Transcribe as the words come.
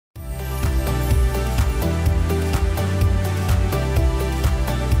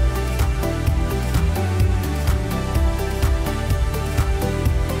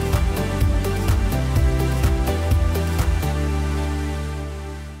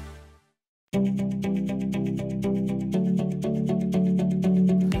John,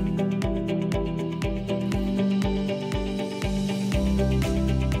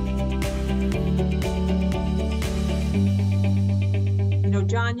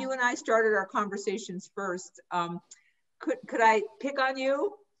 you and I started our conversations first. Could I pick on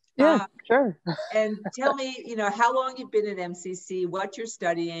you? Yeah, sure. And tell me, how long you've been at MCC, what you're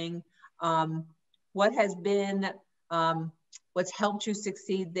studying, what has been, what's helped you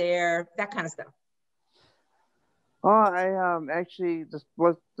succeed there, that kind of stuff. Well, I actually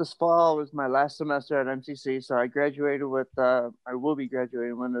this fall was my last semester at MCC, so I graduated with I will be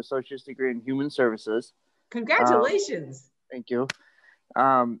graduating with an associate's degree in human services. Congratulations! Thank you.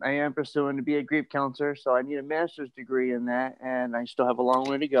 I am pursuing to be a grief counselor, so I need a master's degree in that, and I still have a long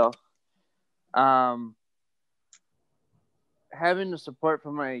way to go. Having the support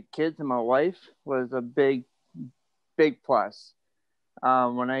from my kids and my wife was a big plus.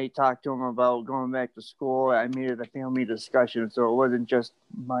 When I talked to them about going back to school, I made it a family discussion, so it wasn't just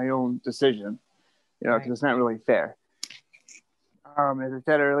my own decision, because It's not really fair. As I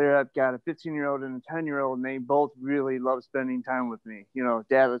said earlier, I've got a 15-year-old and a 10-year-old, and they both really love spending time with me.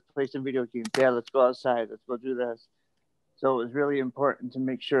 Dad, let's play some video games. Dad, let's go outside. Let's go do this. So it was really important to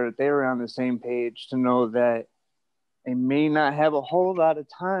make sure that they were on the same page, to know that I may not have a whole lot of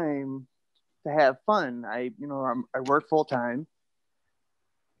time to have fun. I work full time.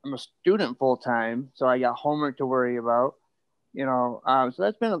 I'm a student full time, so I got homework to worry about. So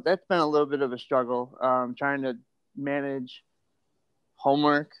that's been a little bit of a struggle. Trying to manage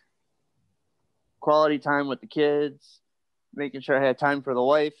homework, quality time with the kids, making sure I had time for the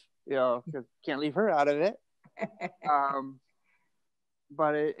wife, because can't leave her out of it.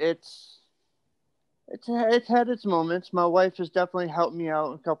 But it's had its moments. My wife has definitely helped me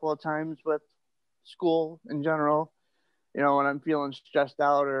out a couple of times with school in general. When I'm feeling stressed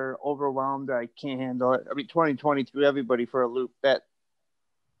out or overwhelmed, I can't handle it. 2020 threw everybody for a loop. That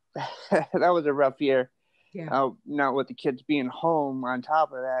was a rough year. Yeah. Not with the kids being home on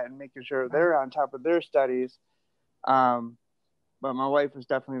top of that and making sure they're on top of their studies. But my wife was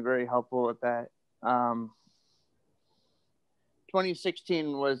definitely very helpful with that.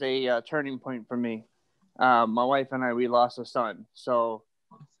 2016 was a turning point for me. My wife and I, we lost a son. So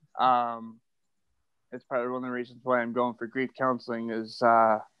it's probably one of the reasons why I'm going for grief counseling is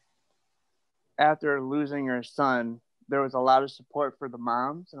after losing her son, there was a lot of support for the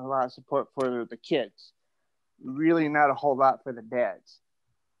moms and a lot of support for the kids. Really not a whole lot for the dads,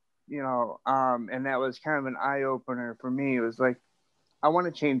 and that was kind of an eye-opener for me. It was like, I want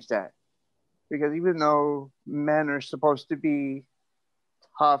to change that, because even though men are supposed to be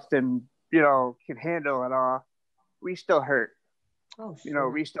tough and, can handle it all, we still hurt. Oh, sure.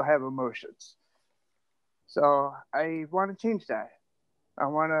 We still have emotions. So I want to change that. I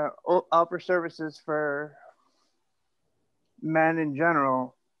want to offer services for men in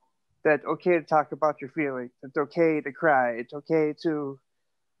general. That's okay to talk about your feelings. It's okay to cry. It's okay to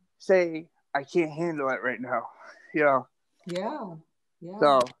say, I can't handle it right now. Yeah.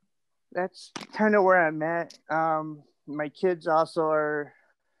 So that's kind of where I'm at. My kids also are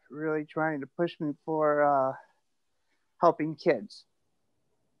really trying to push me for helping kids.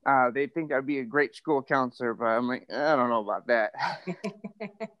 They think I'd be a great school counselor, but I'm like, I don't know about that.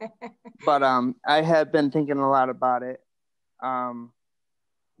 But I have been thinking a lot about it.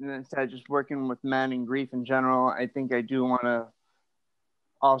 And instead of just working with men and grief in general, I think I do want to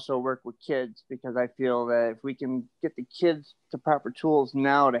also work with kids, because I feel that if we can get the kids the proper tools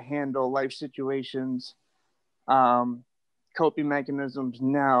now to handle life situations, coping mechanisms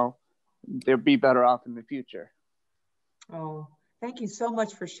now, they'll be better off in the future. Oh, thank you so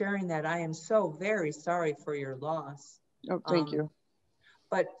much for sharing that. I am so very sorry for your loss. Oh, thank you.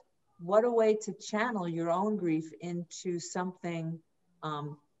 But what a way to channel your own grief into something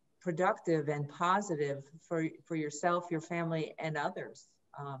productive and positive for yourself, your family, and others.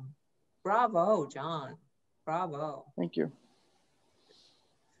 Bravo, John. Bravo. Thank you.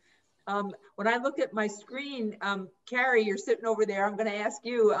 When I look at my screen, Carrie, you're sitting over there. I'm going to ask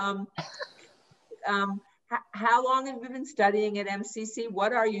you, how long have you been studying at MCC?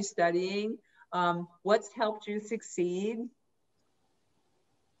 What are you studying? What's helped you succeed?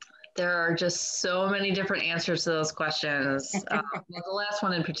 There are just so many different answers to those questions. The last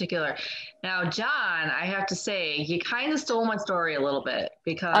one in particular. Now, John, I have to say, you kind of stole my story a little bit,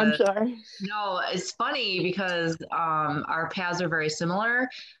 because I'm sorry. No, it's funny because our paths are very similar.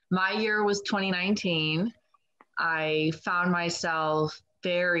 My year was 2019. I found myself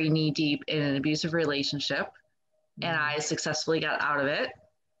very knee deep in an abusive relationship, and I successfully got out of it.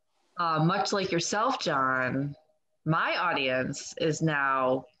 Much like yourself, John, my audience is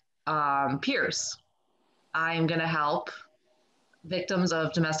now peers. I'm going to help victims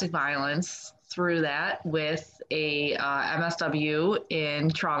of domestic violence through that with a MSW in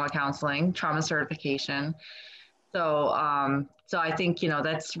trauma counseling, trauma certification. So I think,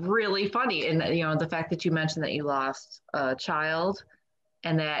 that's really funny. And, the fact that you mentioned that you lost a child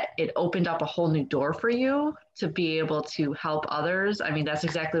and that it opened up a whole new door for you to be able to help others. I mean, that's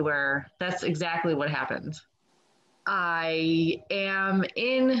exactly what happened. I am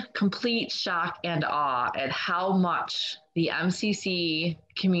in complete shock and awe at how much the MCC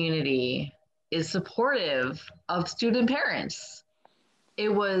community is supportive of student parents. It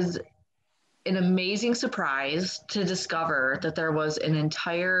was an amazing surprise to discover that there was an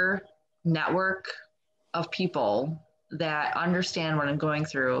entire network of people that understand what I'm going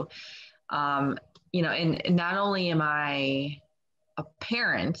through. And not only am I a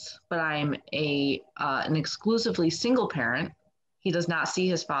parent, but I'm an exclusively single parent. He does not see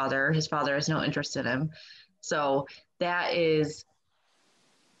his father. His father has no interest in him. So that is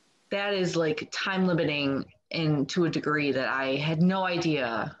like time limiting and to a degree that I had no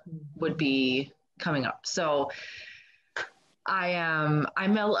idea would be coming up. So I'll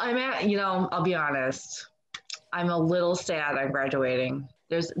be honest, I'm a little sad I'm graduating.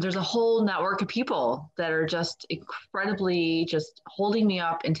 There's a whole network of people that are just incredibly just holding me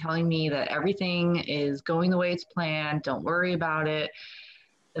up and telling me that everything is going the way it's planned. Don't worry about it.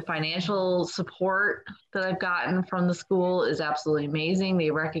 The financial support that I've gotten from the school is absolutely amazing.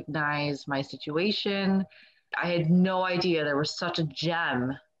 They recognize my situation. I had no idea there was such a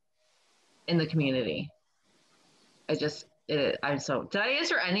gem in the community. Did I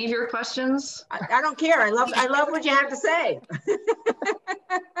answer any of your questions? I don't care. I love what you have to say.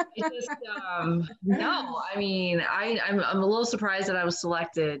 No, I mean, I'm a little surprised that I was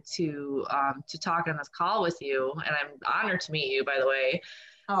selected to talk on this call with you, and I'm honored to meet you, by the way.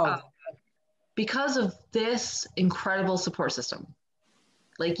 Because of this incredible support system.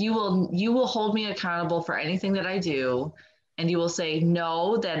 Like you will hold me accountable for anything that I do. And you will say,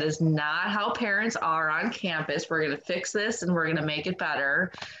 no, that is not how parents are on campus. We're going to fix this and we're going to make it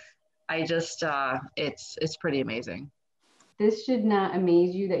better. I just, it's pretty amazing. This should not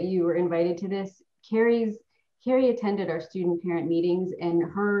amaze you that you were invited to this. Carrie attended our student parent meetings, and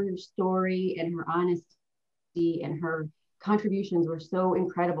her story and her honesty and her contributions were so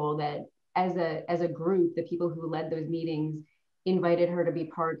incredible that as a group, the people who led those meetings invited her to be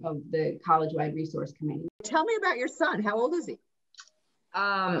part of the college-wide resource committee. Tell me about your son. How old is he?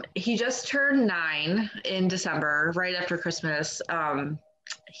 He just turned 9 in December, right after Christmas.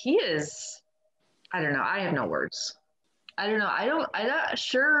 He is, I don't know. I have no words. I don't know. I'm not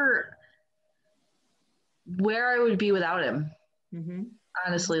sure where I would be without him. Mm-hmm.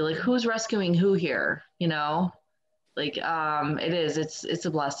 Honestly, like who's rescuing who here, Like it's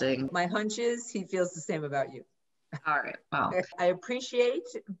a blessing. My hunch is he feels the same about you. All right. Wow. I appreciate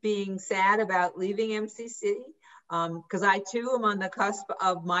being sad about leaving MCC because I too am on the cusp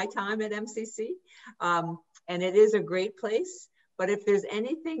of my time at MCC, and it is a great place. But if there's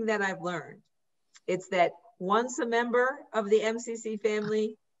anything that I've learned, it's that once a member of the MCC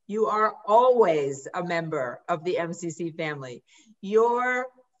family, you are always a member of the MCC family. Your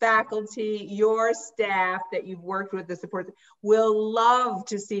faculty, your staff that you've worked with, the support, will love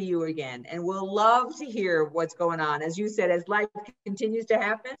to see you again and will love to hear what's going on. As you said, as life continues to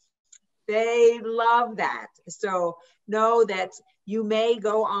happen, they love that. So know that you may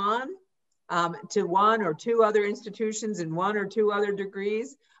go on to 1 or 2 other institutions and 1 or 2 other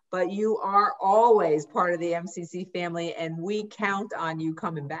degrees, but you are always part of the MCC family and we count on you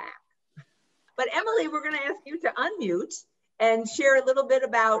coming back. But Emily, we're going to ask you to unmute and share a little bit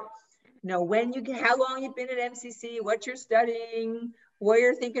about, how long you've been at MCC, what you're studying, where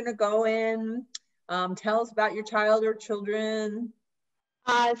you're thinking of going. Tell us about your child or children.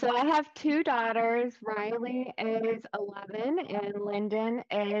 So I have 2 daughters. Riley is 11 and Lyndon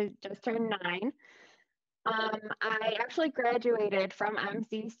is just turned 9. I actually graduated from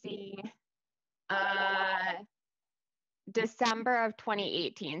MCC December of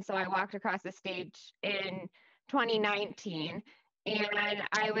 2018. So I walked across the stage in 2019, and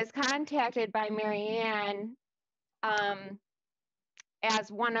I was contacted by Marianne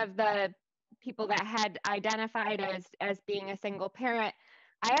as one of the people that had identified as being a single parent.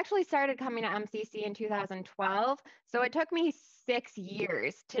 I actually started coming to MCC in 2012, so it took me 6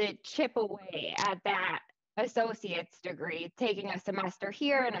 years to chip away at that associate's degree, taking a semester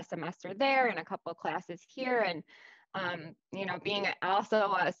here and a semester there and a couple of classes here, and being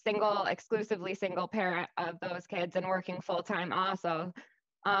also a exclusively single parent of those kids and working full-time also.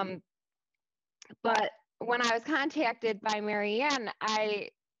 But when I was contacted by Marianne, I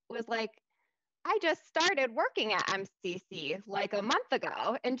was like, I just started working at MCC like a month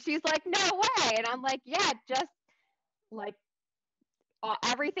ago. And she's like, no way. And I'm like, yeah, just like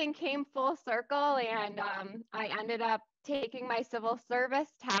everything came full circle. And I ended up taking my civil service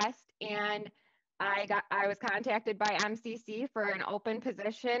test, and I was contacted by MCC for an open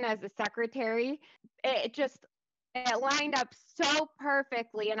position as a secretary. It lined up so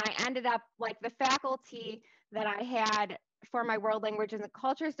perfectly, and I ended up like the faculty that I had for my world languages and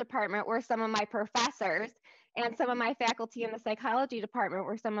cultures department were some of my professors, and some of my faculty in the psychology department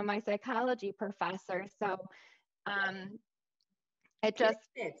were some of my psychology professors. So it just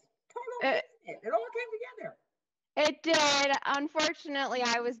it all came together. It did. Unfortunately,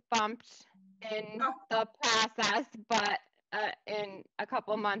 I was bumped in the process, but in a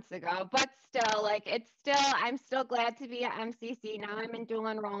couple months ago. But still, like I'm still glad to be at MCC. Now I'm in dual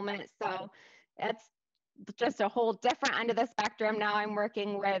enrollment, so it's just a whole different end of the spectrum. Now I'm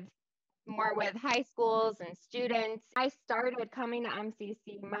working more with high schools and students. I started coming to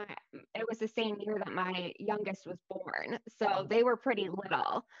MCC, it was the same year that my youngest was born. So they were pretty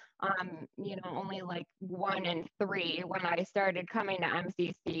little, only like 1 and 3 when I started coming to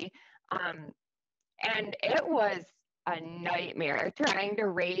MCC. And it was a nightmare trying to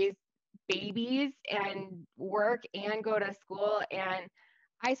raise babies and work and go to school. And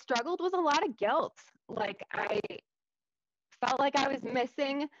I struggled with a lot of guilt. Like I felt like I was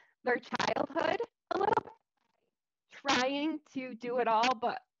missing their childhood a little bit, trying to do it all.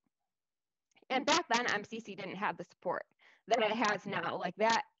 And back then, MCC didn't have the support that it has now. Like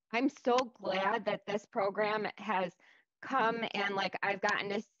that, I'm so glad that this program has come, and like I've gotten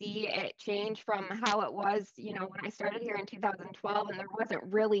to see it change from how it was, when I started here in 2012, and there wasn't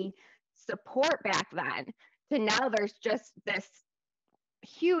really support back then, to now there's just this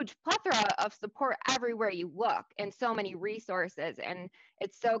huge plethora of support everywhere you look and so many resources. And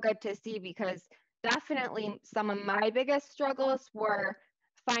it's so good to see, because definitely some of my biggest struggles were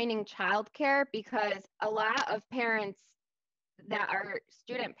finding childcare, because a lot of parents that are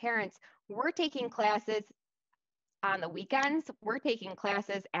student parents, we're taking classes on the weekends, we're taking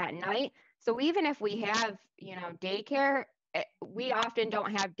classes at night. So even if we have, daycare, we often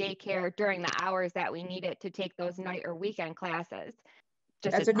don't have daycare during the hours that we need it to take those night or weekend classes.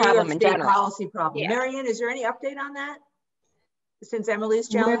 That's a New York State policy problem. Yeah. Marianne, is there any update on that since Emily's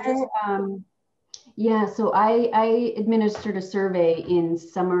challenges? So I administered a survey in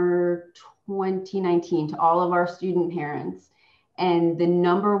summer 2019 to all of our student parents. And the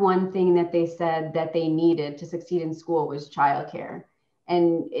number one thing that they said that they needed to succeed in school was childcare.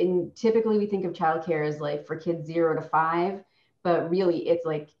 And typically we think of childcare as like for kids 0 to 5, but really it's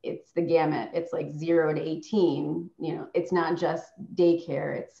the gamut. It's like 0 to 18. It's not just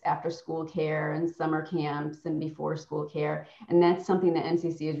daycare, it's after school care and summer camps and before school care. And that's something that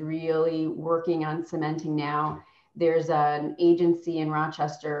MCC is really working on cementing now. There's an agency in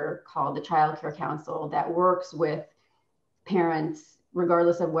Rochester called the Child Care Council that works with parents,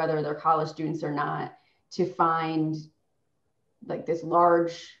 regardless of whether they're college students or not, to find like this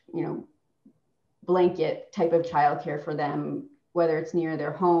large, blanket type of childcare for them, whether it's near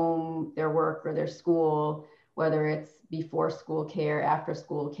their home, their work, or their school, whether it's before school care, after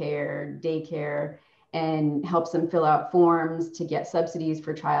school care, daycare, and helps them fill out forms to get subsidies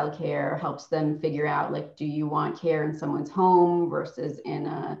for childcare, helps them figure out, like, do you want care in someone's home versus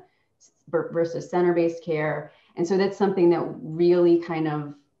center-based care? And so that's something that really kind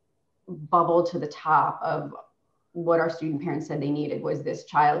of bubbled to the top of what our student parents said they needed, was this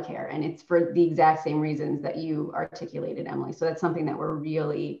childcare. And it's for the exact same reasons that you articulated, Emily. So that's something that we're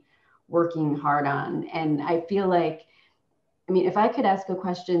really working hard on. And I feel like, if I could ask a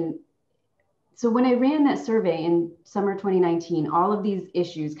question. So when I ran that survey in summer 2019, all of these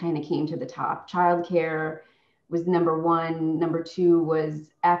issues kind of came to the top. Childcare was number 1. Number 2 was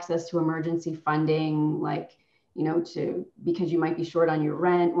access to emergency funding, like, because you might be short on your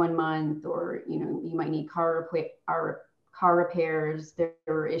rent 1 month, or, you might need car repairs. There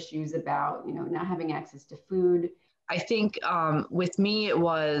were issues about, not having access to food. I think with me, it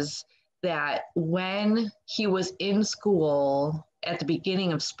was that when he was in school at the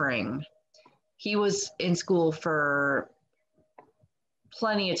beginning of spring, he was in school for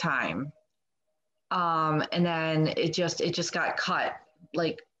plenty of time. And then it just got cut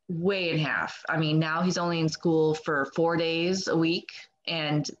like way in half. Now he's only in school for 4 days a week,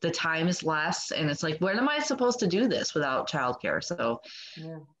 and the time is less. And it's like, when am I supposed to do this without childcare? So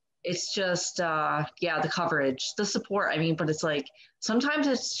yeah. It's just, the coverage, the support. But it's like, sometimes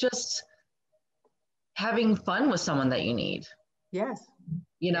it's just having fun with someone that you need. Yes.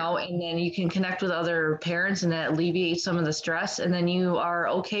 you know, and then you can connect with other parents and that alleviates some of the stress. And then you are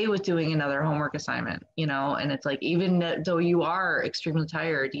okay with doing another homework assignment, you know, and it's like, even though you are extremely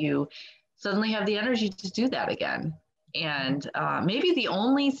tired, you suddenly have the energy to do that again. And maybe the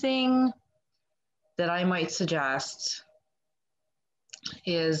only thing that I might suggest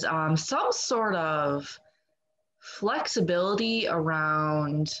is some sort of flexibility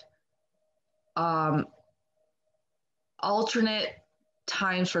around alternate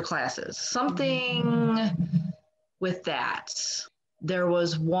times for classes, something with that. There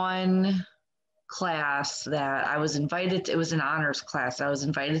was one class that I was invited to, it was an honors class I was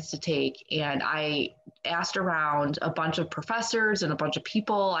invited to take, and I asked around a bunch of professors and a bunch of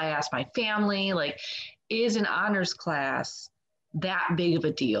people. I asked my family, like, is an honors class that big of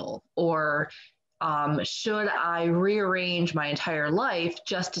a deal? Or should I rearrange my entire life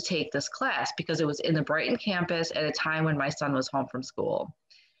just to take this class? Because it was in the Brighton campus at a time when my son was home from school.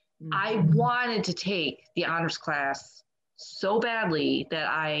 I wanted to take the honors class so badly that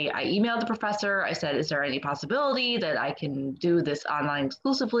I emailed the professor. I said, is there any possibility that I can do this online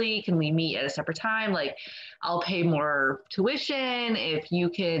exclusively? Can we meet at a separate time? Like, I'll pay more tuition if you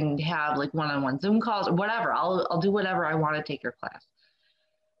can have like one-on-one Zoom calls or whatever. I'll do whatever I want to take your class.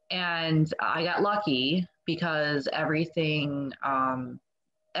 And I got lucky because everything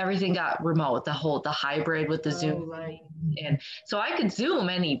got remote, the hybrid with the Zoom. Right. And so I could Zoom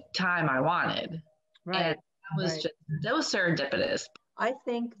any time I wanted. Right. And that was serendipitous. I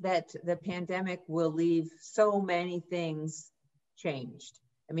think that the pandemic will leave so many things changed.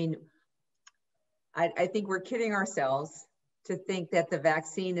 I mean, I think we're kidding ourselves to think that the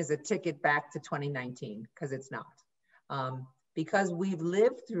vaccine is a ticket back to 2019, because it's not. Because we've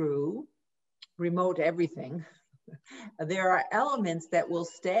lived through remote everything, there are elements that will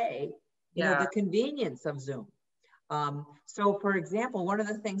stay, you know, the convenience of Zoom. So for example, one of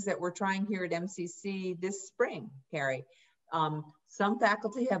the things that we're trying here at MCC this spring, Carrie, some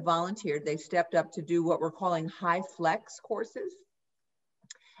faculty have volunteered. They've stepped up to do what we're calling high flex courses.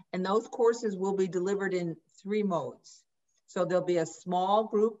 And those courses will be delivered in 3 modes. So there'll be a small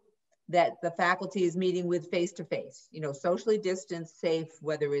group that the faculty is meeting with face-to-face, you know, socially distanced, safe,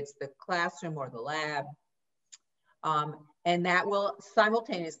 whether it's the classroom or the lab. And that will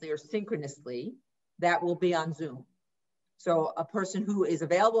simultaneously or synchronously, that will be on Zoom. So a person who is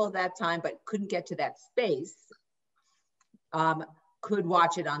available at that time but couldn't get to that space could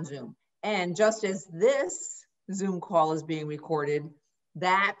watch it on Zoom. And just as this Zoom call is being recorded,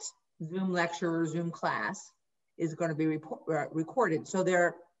 that Zoom lecture or Zoom class is going to be recorded. So there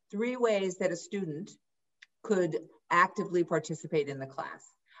are 3 ways that a student could actively participate in the class.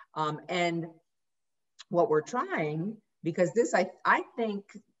 And what we're trying, because this, I think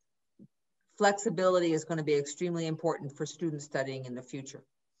flexibility is going to be extremely important for students studying in the future,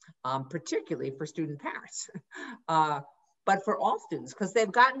 particularly for student parents, but for all students, because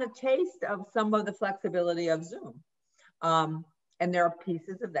they've gotten a taste of some of the flexibility of Zoom. And there are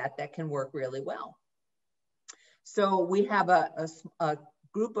pieces of that that can work really well. So we have a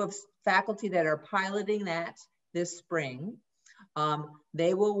group of faculty that are piloting that this spring.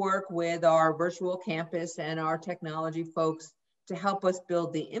 They will work with our virtual campus and our technology folks to help us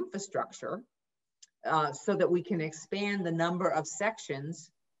build the infrastructure so that we can expand the number of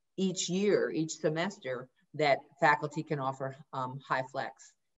sections each year, each semester, that faculty can offer high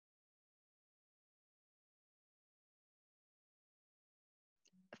flex.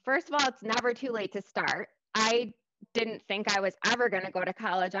 First of all, it's never too late to start. I didn't think I was ever going to go to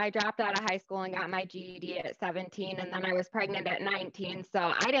college. I dropped out of high school and got my GED at 17, and then I was pregnant at 19. So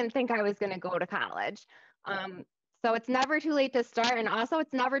I didn't think I was going to go to college. So it's never too late to start. And also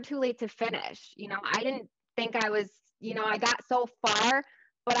it's never too late to finish. You know, I didn't think I was, you know, I got so far,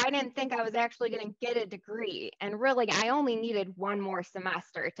 but I didn't think I was actually going to get a degree. And really, I only needed 1 more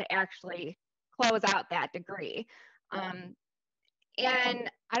semester to actually close out that degree. And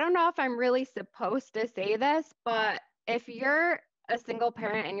I don't know if I'm really supposed to say this, but if you're a single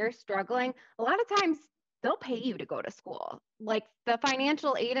parent and you're struggling, a lot of times they'll pay you to go to school. Like the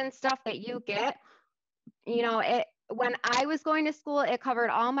financial aid and stuff that you get, you know, when I was going to school, it covered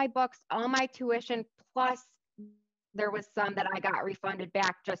all my books, all my tuition, plus there was some that I got refunded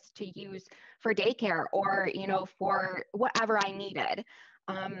back just to use for daycare or, you know, for whatever I needed.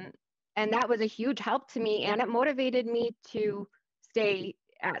 And that was a huge help to me, and it motivated me to stay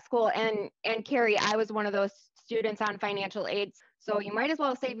at school. And Carrie, I was one of those students on financial aid. So you might as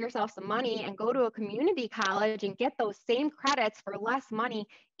well save yourself some money and go to a community college and get those same credits for less money.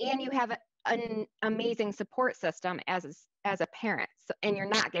 And you have an amazing support system as a parent. So, and you're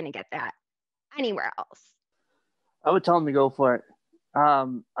not going to get that anywhere else. I would tell them to go for it.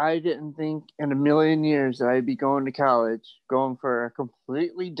 I didn't think in a million years that I'd be going to college, going for a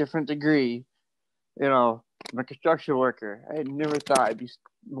completely different degree. You know, I'm a construction worker. I never thought I'd be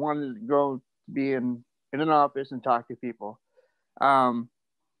wanted to go be in an office and talk to people. Um,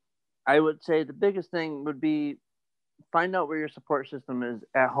 I would say the biggest thing would be find out where your support system is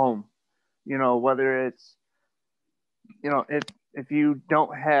at home. You know, whether it's, you know, if you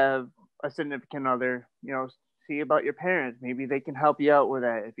don't have a significant other, you know, see about your parents. Maybe they can help you out with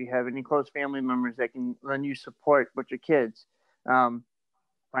that. If you have any close family members that can lend you support with your kids, um,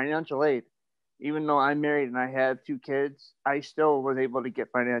 financial aid. Even though I'm married and I have 2 kids, I still was able to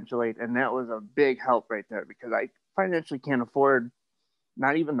get financial aid, and that was a big help right there because I financially can't afford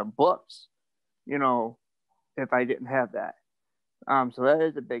not even the books, you know, if I didn't have that. So that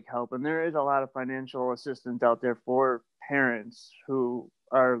is a big help, and there is a lot of financial assistance out there for parents who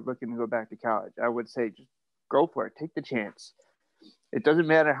are looking to go back to college. I would say just go for it, take the chance. It doesn't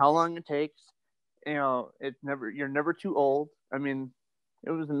matter how long it takes. You know, you're never too old. I mean, it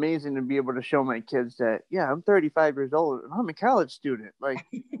was amazing to be able to show my kids that, yeah, I'm 35 years old and I'm a college student. Like,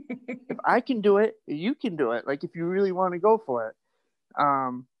 if I can do it, you can do it. Like, if you really want to go for it.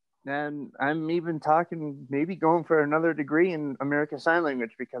 And I'm even talking maybe going for another degree in American Sign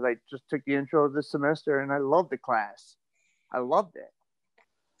Language because I just took the intro this semester and I loved the class. I loved it.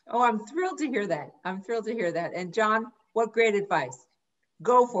 Oh, I'm thrilled to hear that. I'm thrilled to hear that. And John, what great advice.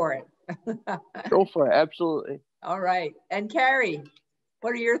 Go for it. Go for it. Absolutely. All right. And Carrie,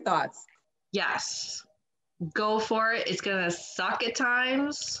 what are your thoughts? Yes, go for it. It's going to suck at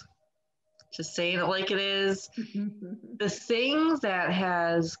times. Just saying it like it is. The thing that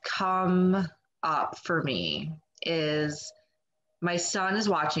has come up for me is my son is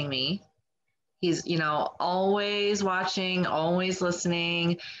watching me. He's, you know, always watching, always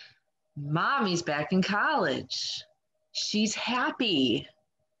listening. Mommy's back in college. She's happy.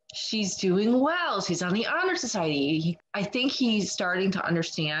 She's doing well. She's on the honor society. I think he's starting to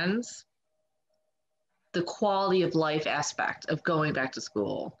understand the quality of life aspect of going back to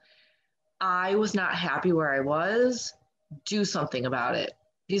school. I was not happy where I was. Do something about it.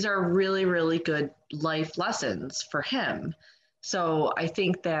 These are really, really good life lessons for him. So I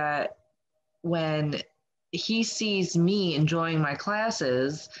think that when he sees me enjoying my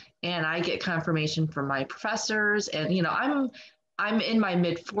classes and I get confirmation from my professors, and you know, I'm in my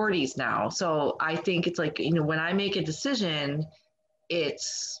mid 40s now. So I think it's like, you know, when I make a decision,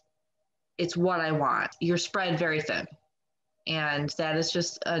 it's what I want. You're spread very thin. And that is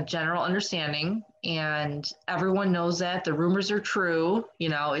just a general understanding. And everyone knows that the rumors are true. You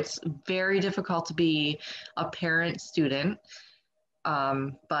know, it's very difficult to be a parent student,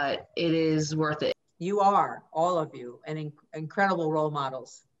 but it is worth it. You are, all of you, incredible role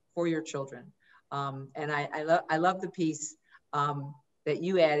models for your children. And I love the piece that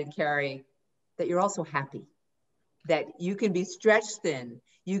you added, Carrie, that you're also happy, that you can be stretched thin,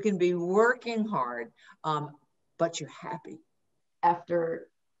 you can be working hard, but you're happy. After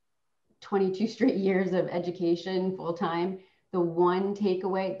 22 straight years of education full time, the one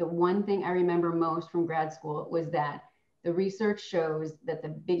takeaway, the one thing I remember most from grad school was that the research shows that the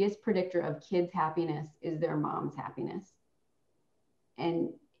biggest predictor of kids' happiness is their mom's happiness. And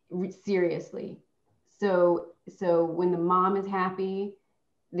seriously. So when the mom is happy,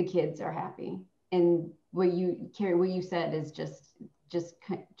 the kids are happy. And what you said is just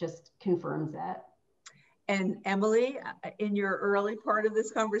confirms that. And Emily, in your early part of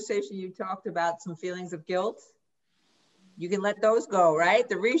this conversation, you talked about some feelings of guilt. You can let those go, right?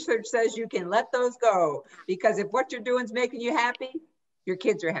 The research says you can let those go because if what you're doing is making you happy, your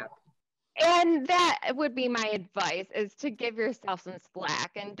kids are happy. And that would be my advice, is to give yourself some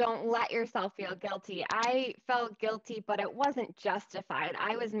slack and don't let yourself feel guilty. I felt guilty, but it wasn't justified.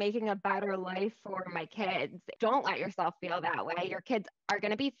 I was making a better life for my kids. Don't let yourself feel that way. Your kids are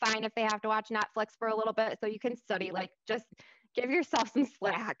going to be fine if they have to watch Netflix for a little bit so you can study. Like, just give yourself some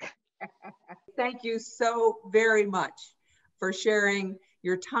slack. Thank you so very much for sharing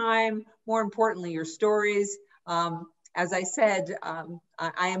your time, more importantly, your stories. As I said,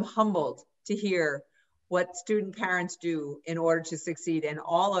 I am humbled to hear what student parents do in order to succeed, and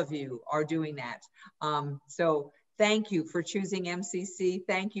all of you are doing that. So thank you for choosing MCC.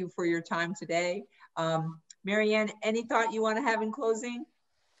 Thank you for your time today. Marianne, any thought you want to have in closing?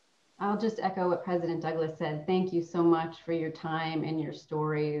 I'll just echo what President Douglas said. Thank you so much for your time and your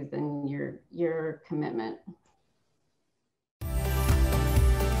stories and your commitment.